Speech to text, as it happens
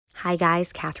Hi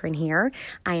guys, Catherine here.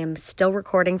 I am still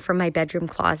recording from my bedroom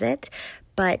closet,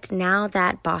 but now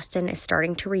that Boston is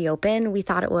starting to reopen, we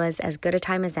thought it was as good a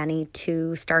time as any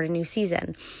to start a new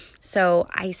season. So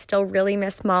I still really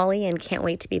miss Molly and can't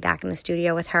wait to be back in the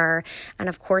studio with her. And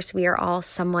of course, we are all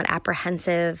somewhat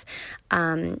apprehensive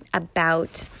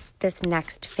about this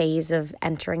next phase of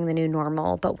entering the new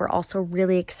normal, but we're also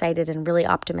really excited and really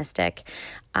optimistic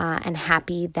and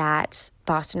happy that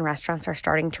Boston restaurants are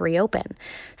starting to reopen.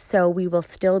 So we will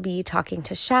still be talking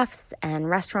to chefs and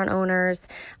restaurant owners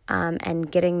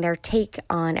and getting their take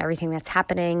on everything that's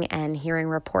happening and hearing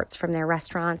reports from their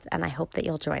restaurants, and I hope that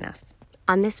you'll join us.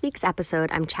 On this week's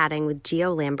episode, I'm chatting with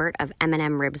Gio Lambert of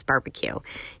M&M Ribs Barbecue.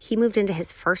 He moved into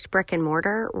his first brick and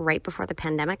mortar right before the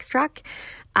pandemic struck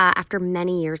after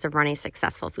many years of running a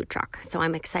successful food truck. So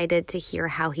I'm excited to hear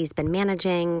how he's been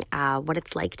managing, what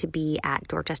it's like to be at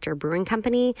Dorchester Brewing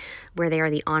Company, where they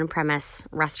are the on-premise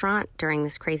restaurant during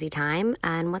this crazy time,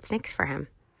 and what's next for him.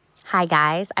 Hi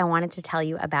guys, I wanted to tell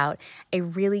you about a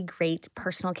really great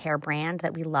personal care brand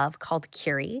that we love called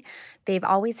Curie. They've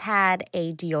always had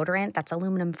a deodorant that's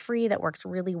aluminum free that works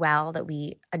really well that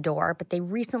we adore, but they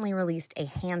recently released a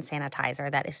hand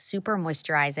sanitizer that is super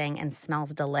moisturizing and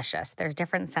smells delicious. There's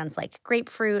different scents like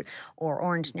grapefruit or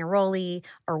orange neroli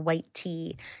or white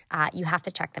tea. You have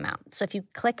to check them out. So if you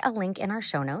click a link in our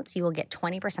show notes, you will get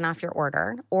 20% off your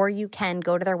order, or you can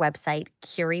go to their website,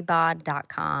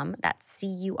 curiebod.com. That's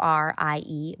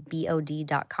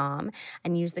CURIEBOD.com,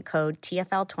 and use the code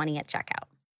TFL20 at checkout.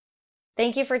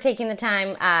 Thank you for taking the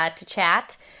time to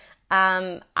chat.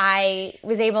 I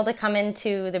was able to come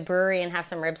into the brewery and have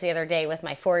some ribs the other day with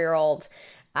my 4-year-old,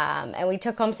 and we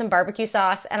took home some barbecue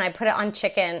sauce, and I put it on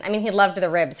chicken. I mean, he loved the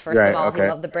ribs, first of all. Okay. He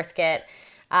loved the brisket.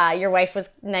 Your wife was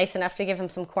nice enough to give him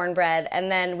some cornbread, and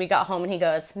then we got home, and he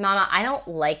goes, "Mama, I don't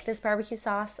like this barbecue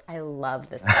sauce. I love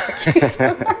this barbecue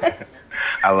sauce."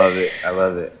 I love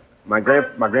it. My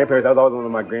grandparents, that was always one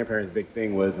of my grandparents' big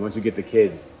thing was once you get the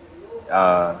kids,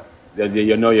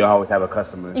 you'll know you'll always have a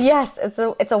customer. Yes,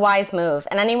 it's a wise move.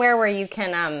 And anywhere where you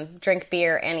can drink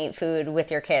beer and eat food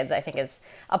with your kids, I think is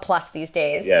a plus these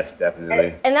days. Yes,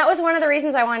 definitely. And that was one of the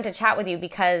reasons I wanted to chat with you,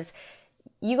 because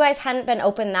you guys hadn't been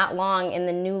open that long in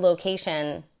the new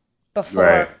location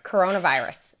before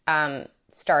coronavirus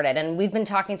started. And we've been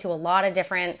talking to a lot of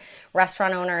different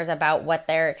restaurant owners about what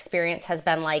their experience has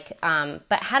been like,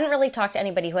 but hadn't really talked to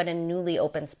anybody who had a newly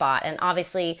open spot. And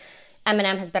obviously,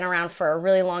 M&M has been around for a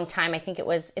really long time. I think it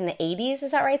was in the 80s,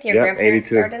 is that right? Your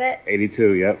grandparents 82. Started it?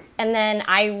 82, yep. And then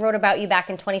I wrote about you back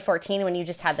in 2014 when you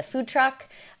just had the food truck.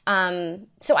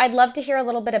 So I'd love to hear a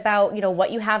little bit about,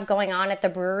 what you have going on at the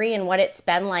brewery and what it's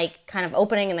been like kind of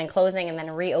opening and then closing and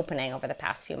then reopening over the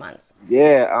past few months.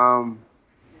 Yeah,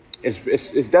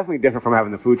 it's definitely different from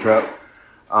having the food truck.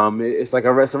 It's like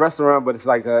a restaurant, but it's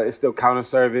like it's still counter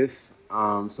service.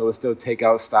 So it's still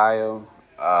takeout style.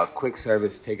 Quick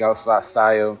service takeout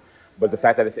style, but the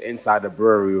fact that it's inside the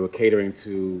brewery, we're catering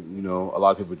to a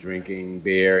lot of people drinking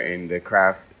beer and the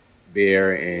craft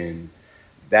beer, and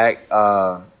that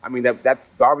that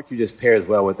barbecue just pairs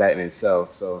well with that in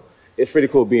itself. So it's pretty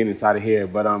cool being inside of here.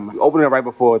 But opening it right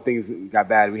before things got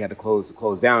bad, we had to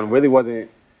close down. Really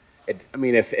wasn't.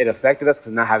 It affected us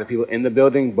to not having people in the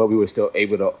building, but we were still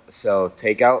able to sell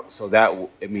takeout. So that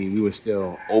we were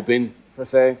still open per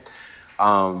se.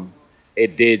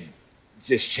 It did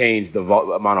just change the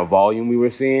amount of volume we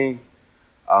were seeing.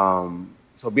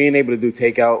 So being able to do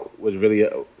takeout was really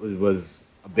was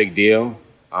a big deal.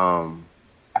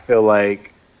 I feel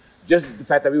like just the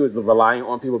fact that we was relying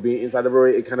on people being inside the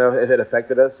brewery, it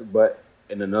affected us. But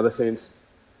in another sense,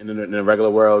 in the regular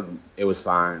world, it was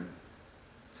fine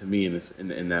to me in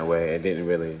that way. It didn't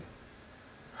really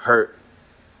hurt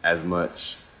as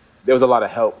much. There was a lot of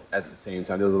help at the same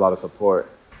time. There was a lot of support.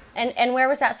 And where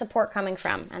was that support coming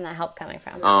from and that help coming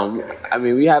from?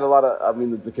 We had a lot of,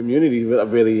 the community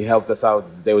really helped us out.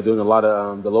 They were doing a lot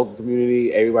of, the local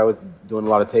community, everybody was doing a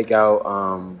lot of takeout.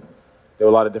 There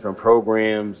were a lot of different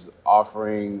programs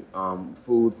offering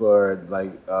food for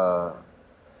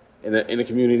in the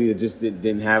community that just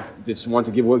didn't have, just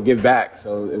wanted to give back.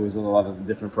 So it was a lot of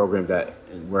different programs that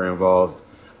were involved.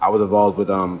 I was involved with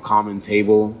Common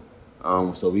Table.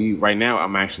 So right now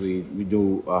we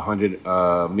do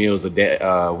 100 meals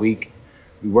a week.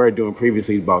 We were doing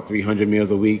previously about 300 meals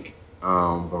a week,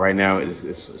 but right now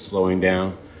it's slowing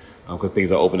down because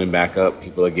things are opening back up.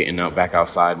 People are getting back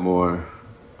outside more.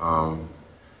 I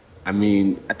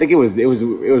think it was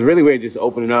really weird just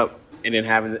opening up and then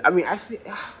having.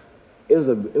 It was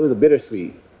a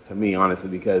bittersweet for me, honestly,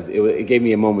 because it gave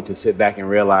me a moment to sit back and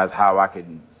realize how I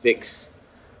could fix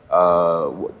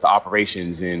the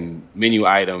operations and menu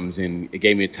items, and it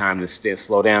gave me time to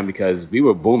slow down because we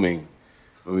were booming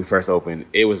when we first opened.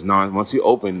 It was once we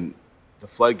opened, the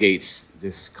floodgates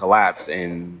just collapsed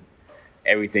and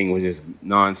everything was just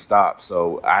nonstop.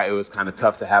 So it was kind of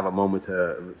tough to have a moment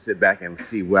to sit back and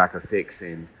see where I could fix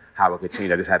and how I could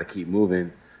change. I just had to keep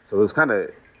moving. So it was kind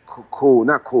of cool,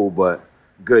 not cool, but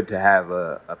good to have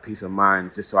a peace of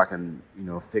mind just so I can,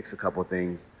 fix a couple of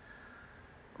things.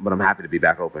 But I'm happy to be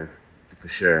back open, for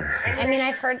sure. I mean,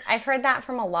 I've heard that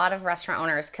from a lot of restaurant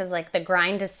owners, because like the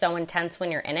grind is so intense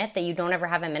when you're in it that you don't ever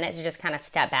have a minute to just kind of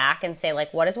step back and say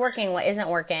like, what is working, what isn't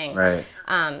working. Right.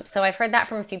 So I've heard that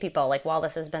from a few people. Like, while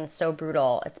this has been so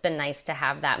brutal, it's been nice to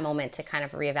have that moment to kind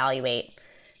of reevaluate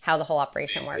how the whole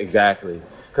operation works. Exactly.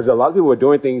 Because a lot of people were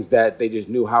doing things that they just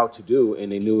knew how to do,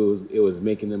 and they knew it was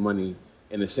making them money.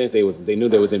 In a sense, they knew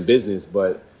they was in business,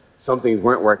 but some things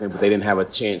weren't working, but they didn't have a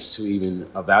chance to even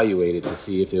evaluate it to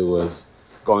see if it was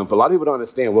going. But a lot of people don't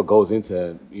understand what goes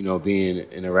into, being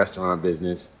in a restaurant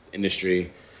business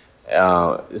industry.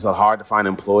 It's hard to find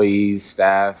employees,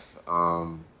 staff,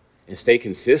 and stay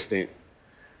consistent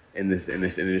in this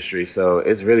industry. So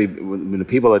it's really, when the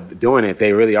people are doing it,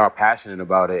 they really are passionate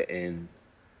about it, and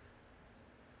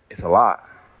it's a lot.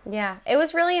 Yeah, it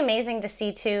was really amazing to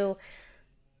see too.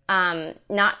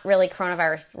 Not really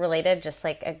coronavirus related, just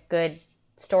like a good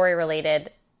story related.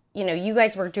 You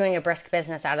guys were doing a brisk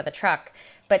business out of the truck,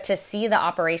 but to see the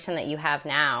operation that you have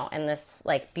now and this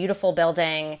like beautiful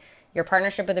building, your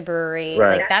partnership with the brewery,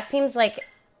 right, like that seems like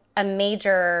a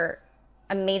major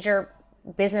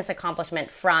business accomplishment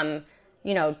from,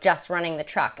 just running the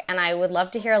truck. And I would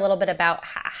love to hear a little bit about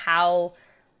how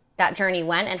that journey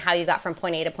went and how you got from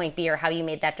point A to point B, or how you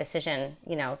made that decision,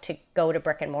 to go to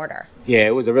brick and mortar. Yeah,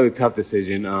 it was a really tough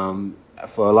decision.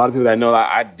 For a lot of people that know,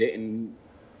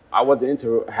 I wasn't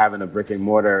into having a brick and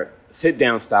mortar, sit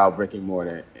down style brick and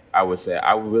mortar. I would say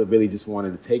I really just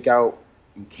wanted to take out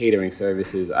and catering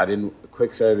services. I didn't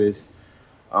quick service.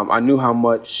 I knew how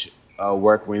much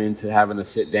work went into having to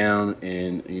sit down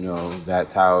and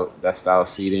that style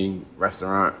seating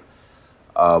restaurant,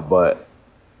 but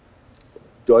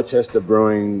Dorchester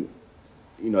Brewing,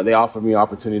 they offered me an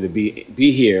opportunity to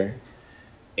be here,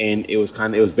 and it was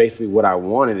basically what I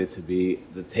wanted it to be,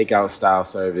 the takeout style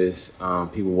service.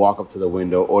 People walk up to the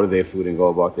window, order their food, and go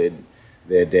about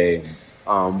their day.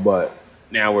 But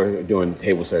now we're doing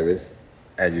table service,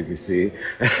 as you can see.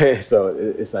 So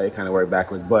it's like it kind of worked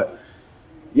backwards. But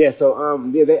yeah, so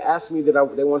they asked me that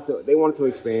they wanted to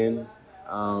expand.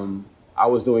 I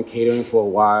was doing catering for a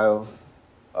while.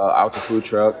 Out the food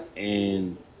truck,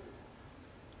 and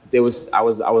I was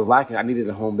lacking. I needed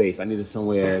a home base. I needed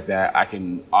somewhere that I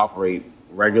can operate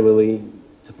regularly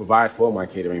to provide for my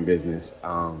catering business.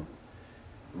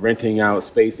 Renting out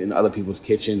space in other people's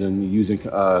kitchens and using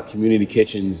community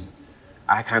kitchens,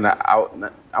 I kind of I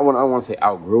don't want to say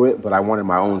outgrew it, but I wanted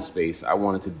my own space. I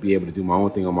wanted to be able to do my own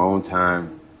thing on my own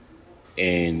time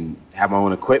and have my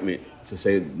own equipment. To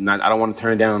say, I don't want to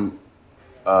turn down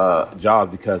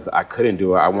jobs because I couldn't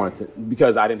do it.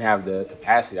 Because I didn't have the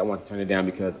capacity. I wanted to turn it down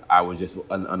because I was just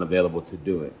unavailable to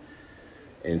do it.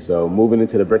 And so moving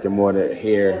into the brick and mortar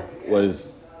here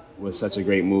was such a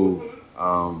great move.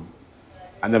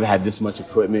 I never had this much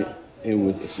equipment,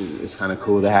 and it's kind of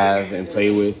cool to have and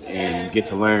play with and get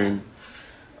to learn.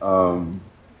 I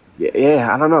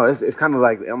don't know. It's kind of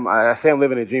like I say I'm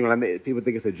living a dream, and people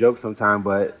think it's a joke sometimes,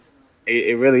 but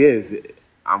it really is.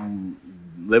 I'm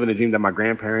living a dream that my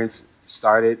grandparents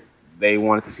started. They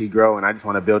wanted to see grow, and I just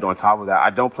want to build on top of that.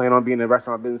 I don't plan on being in the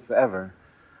restaurant business forever.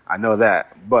 I know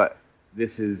that, but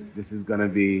this is going to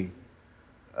be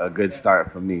a good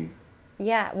start for me.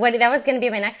 Yeah, that was going to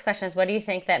be my next question is, what do you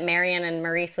think that Marion and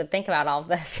Maurice would think about all of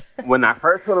this? When I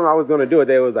first told them I was going to do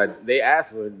it, they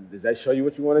asked, well, does that show you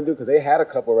what you want to do? Because they had a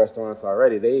couple restaurants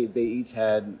already. They each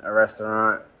had a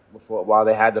restaurant while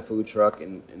they had the food truck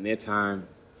in their time.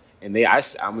 And when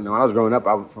I was growing up,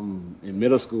 in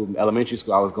middle school, elementary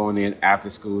school, I was going in after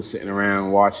school, sitting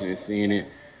around, watching it, seeing it,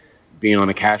 being on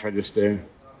the cash register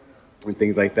and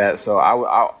things like that. So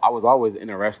I was always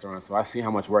in a restaurant, so I see how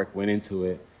much work went into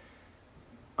it.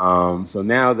 So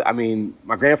now,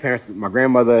 my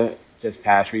grandmother just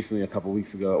passed recently a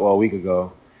week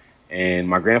ago, and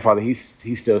my grandfather, he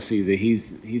still sees it.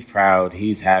 He's proud.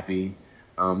 He's happy.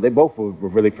 They both were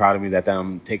really proud of me that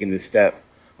I'm taking this step.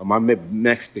 My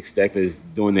next big step is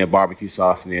doing their barbecue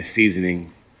sauce and their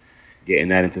seasonings, getting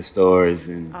that into stores.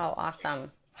 Oh,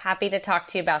 awesome. Happy to talk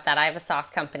to you about that. I have a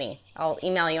sauce company. I'll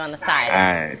email you on the side.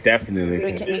 All right, definitely.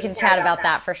 We can chat about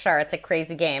that for sure. It's a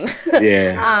crazy game.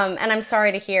 Yeah. And I'm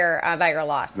sorry to hear about your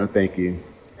loss. No, thank you.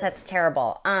 That's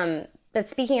terrible. But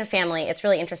speaking of family, it's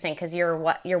really interesting because your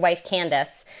wife,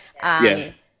 Candace,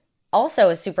 Yes. also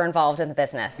is super involved in the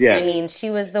business. Yes. I mean, she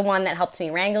was the one that helped me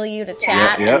wrangle you to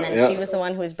chat, and then she was the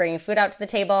one who was bringing food out to the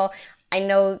table. I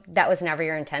know that was never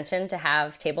your intention to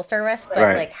have table service,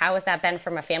 but like, how has that been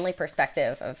from a family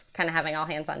perspective of kind of having all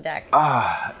hands on deck?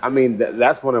 I mean,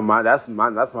 that's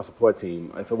my support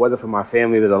team. If it wasn't for my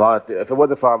family, if it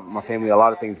wasn't for my family, a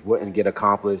lot of things wouldn't get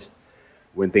accomplished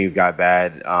when things got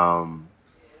bad.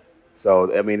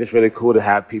 So I mean, it's really cool to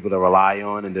have people to rely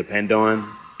on and depend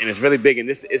on, and it's really big.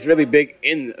 It's really big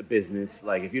in a business.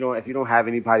 Like if you don't have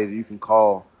anybody that you can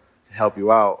call to help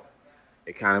you out,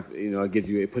 it kind of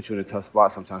it puts you in a tough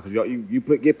spot sometimes because you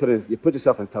put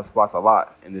yourself in tough spots a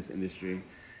lot in this industry,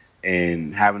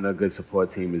 and having a good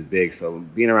support team is big. So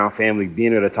being around family,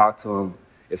 being able to talk to them,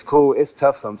 it's cool. It's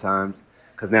tough sometimes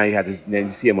because now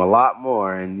you see them a lot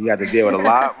more, and you have to deal with a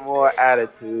lot more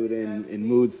attitude and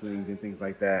mood swings and things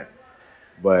like that.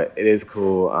 But it is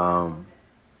cool.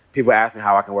 People ask me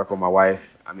how I can work with my wife.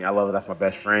 I mean, I love her. That's my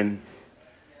best friend.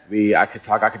 I could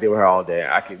deal with her all day.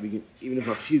 Even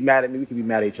if she's mad at me, we could be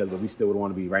mad at each other, but we still would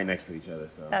want to be right next to each other.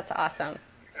 So that's awesome.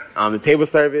 The table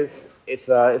service, it's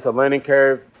a learning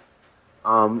curve.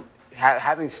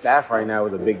 Having staff right now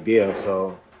is a big deal.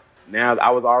 So now I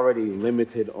was already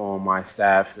limited on my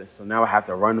staff, so now I have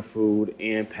to run food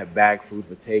and bag food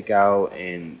for takeout,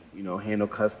 and handle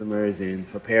customers and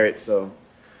prepare it. So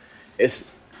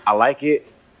I like it.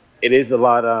 It is a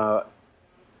lot.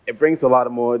 It brings a lot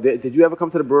of more. Did you ever come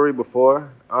to the brewery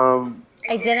before?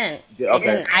 I didn't. Okay. I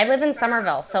didn't. I live in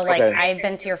Somerville, so I've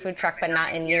been to your food truck, but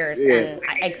not in years. Yeah. And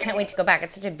I can't wait to go back.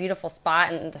 It's such a beautiful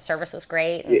spot, and the service was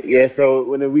great. Yeah. So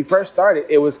when we first started,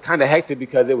 it was kind of hectic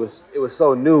because it was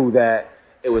so new that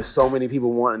it was so many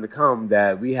people wanting to come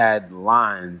that we had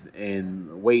lines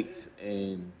and waits,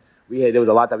 and there was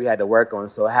a lot that we had to work on.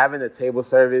 So having a table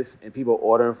service and people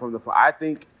ordering from I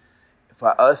think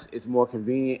for us it's more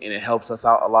convenient, and it helps us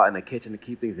out a lot in the kitchen to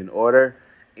keep things in order.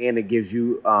 And it gives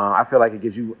you, I feel like it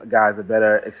gives you guys a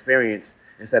better experience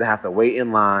instead of have to wait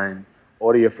in line,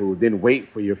 order your food, then wait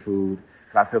for your food.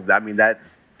 I feel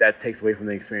that takes away from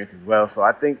the experience as well. So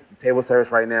I think table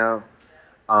service right now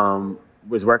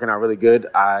was working out really good.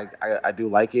 I do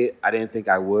like it. I didn't think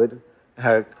I would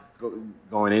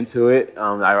going into it.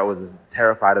 I was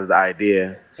terrified of the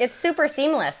idea. It's super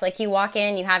seamless. Like you walk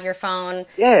in, you have your phone.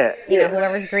 Yeah.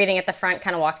 Whoever's greeting at the front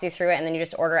kind of walks you through it, and then you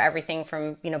just order everything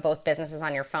from both businesses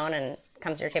on your phone, and it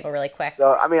comes to your table really quick.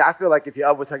 So I mean, I feel like if you're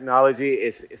up with technology,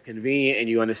 it's convenient and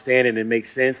you understand it and it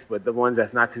makes sense. But the ones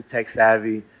that's not too tech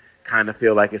savvy kind of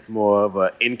feel like it's more of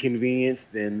an inconvenience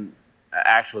than an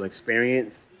actual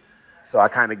experience. So I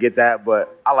kind of get that,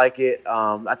 but I like it.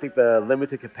 I think the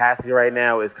limited capacity right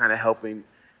now is kind of helping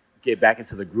get back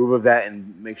into the groove of that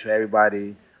and make sure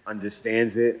everybody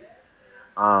understands it.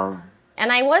 And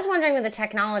I was wondering with the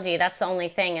technology, that's the only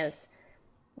thing is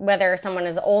whether someone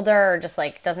is older or just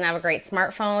doesn't have a great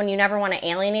smartphone, you never want to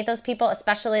alienate those people,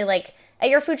 especially at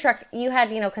your food truck, you had,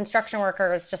 construction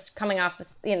workers just coming off,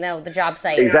 the job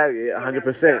site. Exactly,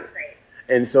 100%.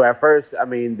 And so at first, I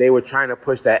mean, they were trying to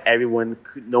push that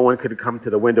no one could come to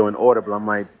the window and order. But I'm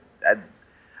like,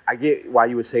 I get why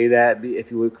you would say that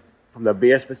if you would, from the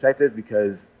beer's perspective,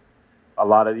 because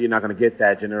you're not going to get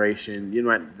that generation.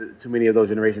 Too many of those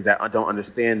generations that don't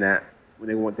understand that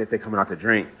if they're coming out to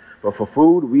drink. But for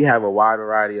food, we have a wide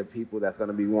variety of people that's going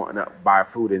to be wanting to buy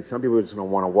food, and some people are just going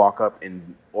to want to walk up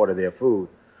and order their food.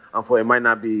 It might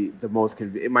not be the most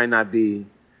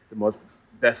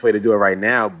best way to do it right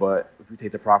now, but if you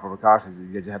take the proper precautions,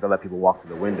 you just have to let people walk to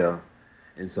the window.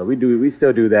 And so we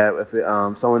still do that.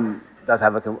 If someone does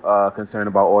have a concern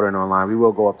about ordering online, we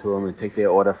will go up to them and take their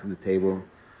order from the table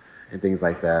and things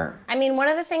like that. I mean, one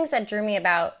of the things that drew me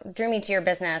to your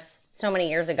business so many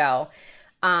years ago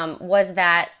was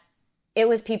that it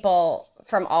was people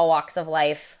from all walks of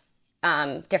life,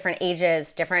 different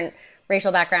ages, different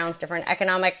racial backgrounds, different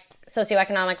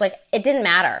socioeconomic, it didn't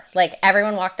matter.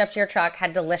 Everyone walked up to your truck,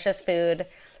 had delicious food.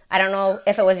 I don't know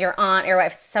if it was your aunt or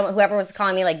whoever was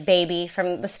calling me baby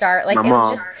from the start.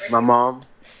 My mom.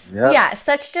 Yep. Yeah,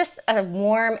 such just a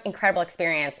warm, incredible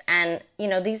experience. And,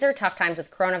 these are tough times with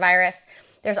coronavirus.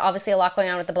 There's obviously a lot going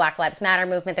on with the Black Lives Matter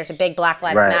movement. There's a big Black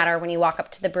Lives Matter when you walk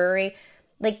up to the brewery.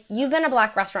 You've been a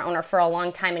Black restaurant owner for a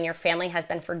long time, and your family has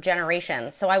been for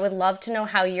generations. So I would love to know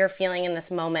how you're feeling in this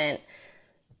moment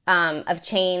of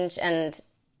change, and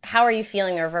how are you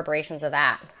feeling the reverberations of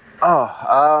that?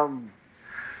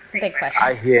 It's a big question.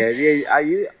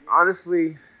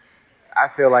 Honestly, I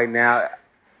feel like now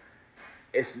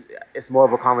it's more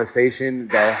of a conversation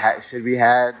that should be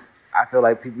had. I feel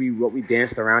like what we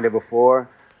danced around it before,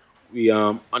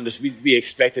 we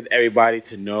expected everybody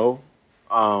to know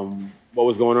what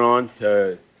was going on,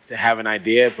 to have an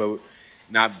idea, but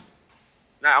not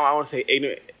I want to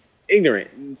say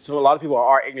ignorant. So a lot of people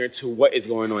are ignorant to what is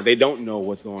going on. They don't know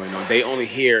what's going on. They only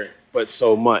hear but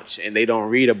so much, and they don't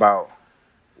read about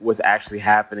what's actually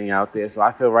happening out there. So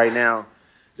I feel right now,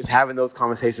 just having those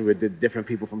conversations with the different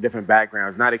people from different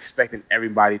backgrounds, not expecting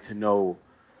everybody to know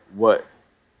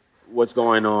what's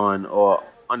going on or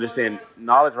understand.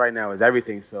 Knowledge right now is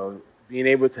everything. So being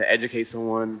able to educate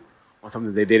someone on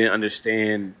something they didn't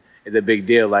understand is a big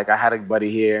deal. Like I had a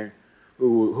buddy here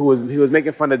who was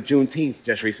making fun of Juneteenth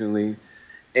just recently,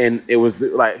 and it was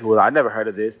like, well, I never heard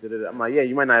of this. I'm like, yeah,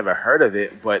 you might not have ever heard of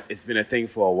it, but it's been a thing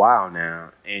for a while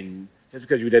now. And just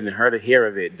because you didn't hear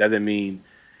of it doesn't mean,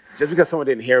 just because someone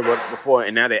didn't hear about it before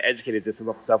and now they educated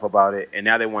themselves about it and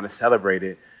now they want to celebrate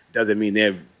it, doesn't mean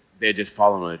they're just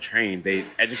following on a train. They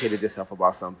educated themselves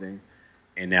about something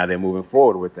and now they're moving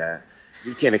forward with that.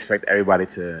 You can't expect everybody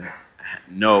to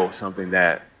know something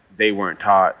that they weren't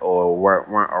taught or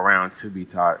weren't around to be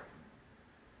taught.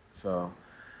 So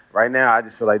right now, I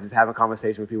just feel like just having a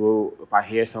conversation with people. If I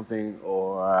hear something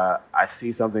or I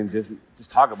see something, just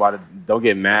talk about it. Don't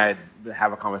get mad.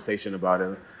 Have a conversation about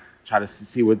it. Try to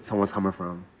see where someone's coming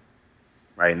from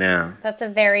right now. That's a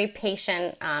very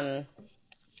patient and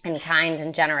kind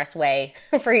and generous way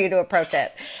for you to approach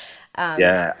it.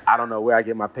 Yeah, I don't know where I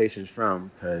get my patience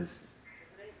from, because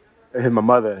my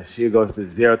mother, she goes to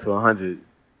 0 to 100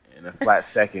 in a flat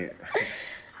second.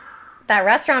 That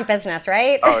restaurant business,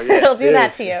 right? Oh, yeah, It'll do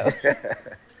that to you.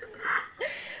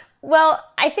 Well,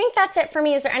 I think that's it for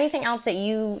me. Is there anything else that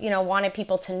you wanted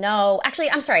people to know?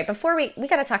 Actually, I'm sorry. Before we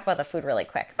got to talk about the food really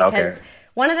quick, because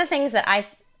one of the things that I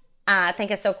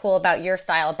think is so cool about your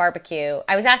style of barbecue,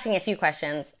 I was asking a few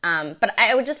questions, but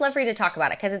I would just love for you to talk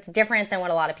about it because it's different than what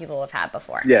a lot of people have had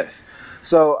before. Yes.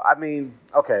 So, I mean,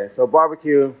 okay, so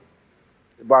barbecue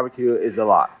is a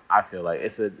lot, I feel like.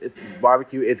 It's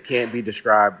barbecue, it can't be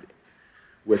described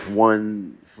with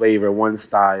one flavor, one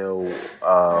style,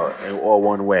 or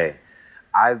one way.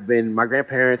 My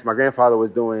grandfather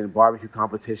was doing barbecue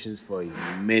competitions for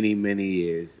many, many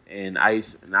years. And I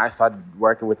started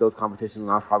working with those competitions when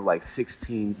I was probably like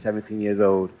 16, 17 years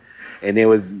old. And there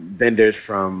was vendors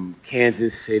from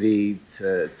Kansas City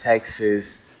to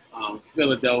Texas,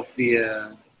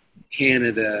 Philadelphia,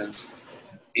 Canada,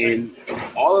 and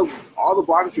all the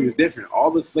barbecue was different. All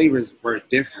the flavors were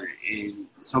different, and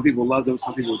some people loved them,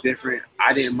 some people were different.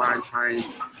 I didn't mind trying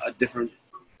a different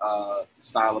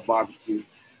style of barbecue.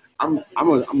 I'm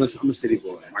a city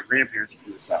boy. My grandparents are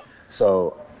from the South,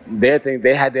 so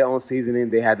they had their own seasoning,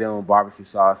 they had their own barbecue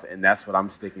sauce, and that's what I'm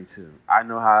sticking to. I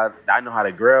know how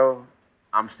to grill.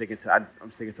 I'm sticking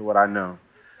to what I know,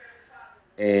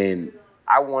 and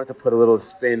I wanted to put a little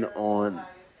spin on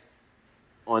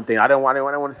thing. I don't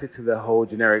want to stick to the whole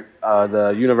generic,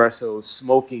 the universal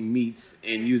smoking meats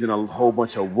and using a whole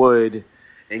bunch of wood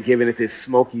and giving it this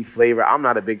smoky flavor. I'm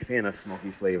not a big fan of smoky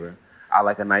flavor. I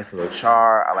like a nice little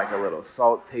char. I like a little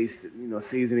salt taste,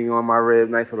 seasoning on my rib,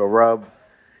 nice little rub.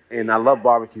 And I love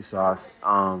barbecue sauce.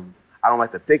 I don't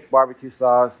like the thick barbecue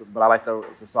sauce, but I like the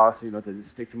sauce, to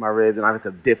stick to my ribs, and I like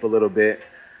to dip a little bit.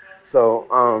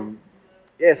 So,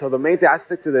 so the main thing, I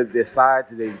stick to the sides,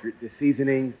 the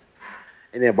seasonings,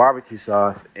 and then barbecue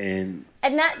sauce. And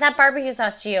that barbecue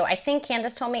sauce, Gio, I think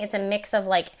Candace told me it's a mix of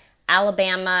like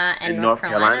Alabama and North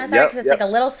Carolina. Is that right? Because it's like a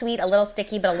little sweet, a little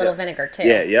sticky, but a little vinegar too.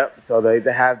 Yeah, yep. So they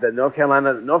have the North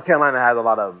Carolina. North Carolina has a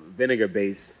lot of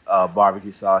vinegar-based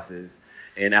barbecue sauces,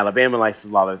 and Alabama likes a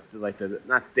lot of the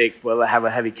not thick, but have a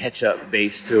heavy ketchup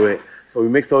base to it. So we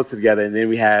mix those together, and then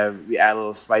we add a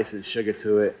little spice and sugar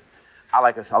to it. I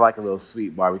like a little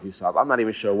sweet barbecue sauce. I'm not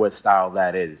even sure what style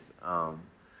that is.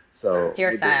 So it's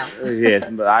your style. Yeah,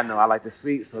 but I know I like the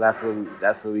sweet, so that's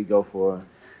what we go for.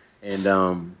 And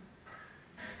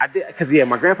I did, because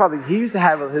my grandfather, he used to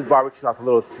have his barbecue sauce a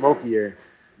little smokier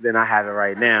than I have it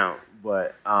right now.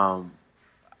 But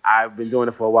I've been doing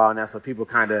it for a while now, so people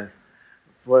kind of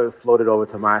floated over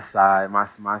to my side, my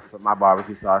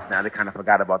barbecue sauce now. They kind of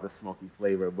forgot about the smoky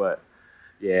flavor, but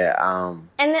yeah.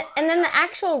 And then the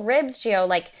actual ribs, Gio,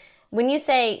 like, when you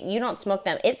say you don't smoke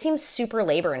them, it seems super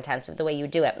labor intensive the way you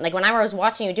do it. Like when I was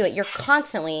watching you do it, you're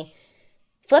constantly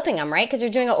flipping them, right? Because you're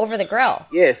doing it over the grill.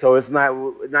 Yeah, so it's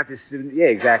not just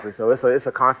exactly. So it's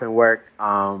a constant work.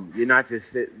 You're not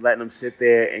just letting them sit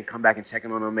there and come back and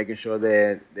checking on them, making sure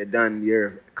they're done.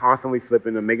 You're constantly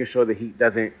flipping them, making sure the heat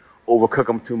doesn't overcook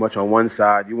them too much on one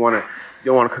side. You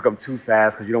don't want to cook them too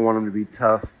fast because you don't want them to be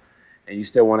tough, and you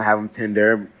still want to have them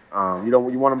tender. You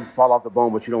want them to fall off the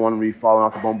bone, but you don't want them to be falling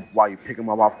off the bone while you pick them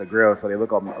up off the grill, so they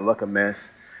look a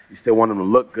mess. you still want them to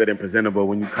look good and presentable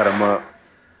when you cut them up.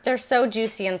 They're so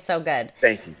juicy and so good.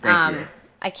 Thank you. Thank you.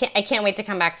 I can't wait to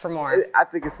come back for more. I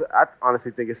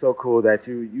honestly think it's so cool that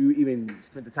you even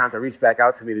spent the time to reach back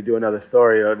out to me to do another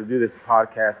story or to do this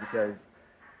podcast, because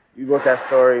you wrote that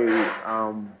story.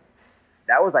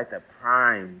 That was like the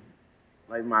prime,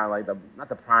 not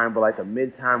the prime, but like the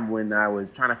mid time when I was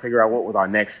trying to figure out what was our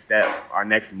next step, our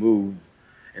next moves.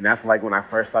 And that's like when I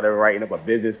first started writing up a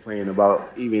business plan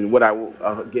about even what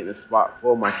getting a spot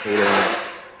for my catering.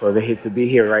 So to be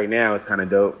here right now is kind of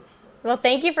dope. Well,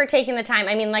 thank you for taking the time.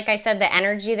 I mean, like I said, the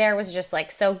energy there was just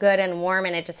like so good and warm,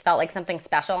 and it just felt like something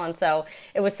special. And so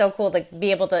it was so cool to be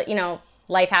able to,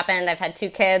 life happened. I've had 2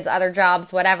 kids, other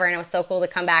jobs, whatever. And it was so cool to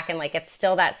come back and like, it's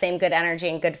still that same good energy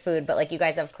and good food, but like you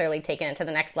guys have clearly taken it to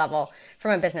the next level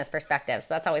from a business perspective.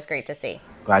 So that's always great to see.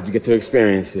 Glad you get to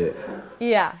experience it.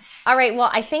 Yeah. All right. Well,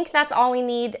 I think that's all we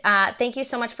need. Thank you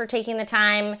so much for taking the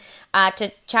time to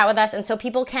chat with us. And so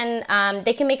people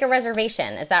they can make a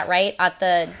reservation. Is that right?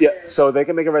 Yeah. So they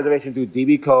can make a reservation through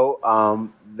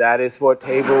BBQ. That is for a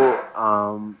table.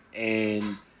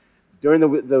 And during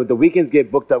the weekends get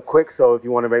booked up quick. So if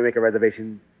you want to make a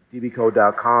reservation,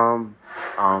 dbco.com.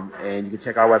 And you can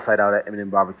check our website out at M&M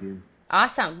BBQ.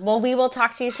 Awesome. Well, we will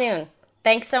talk to you soon.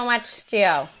 Thanks so much,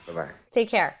 Gio. Bye-bye. Take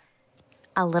care.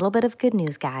 A little bit of good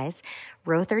news, guys.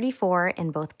 Row 34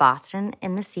 in both Boston,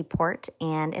 in the Seaport,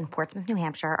 and in Portsmouth, New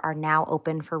Hampshire are now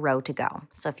open for Row to go.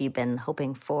 So if you've been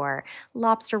hoping for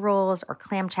lobster rolls or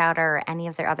clam chowder or any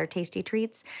of their other tasty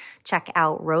treats, check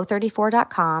out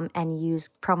row34.com and use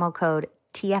promo code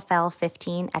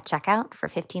TFL15 at checkout for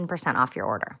 15% off your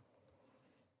order.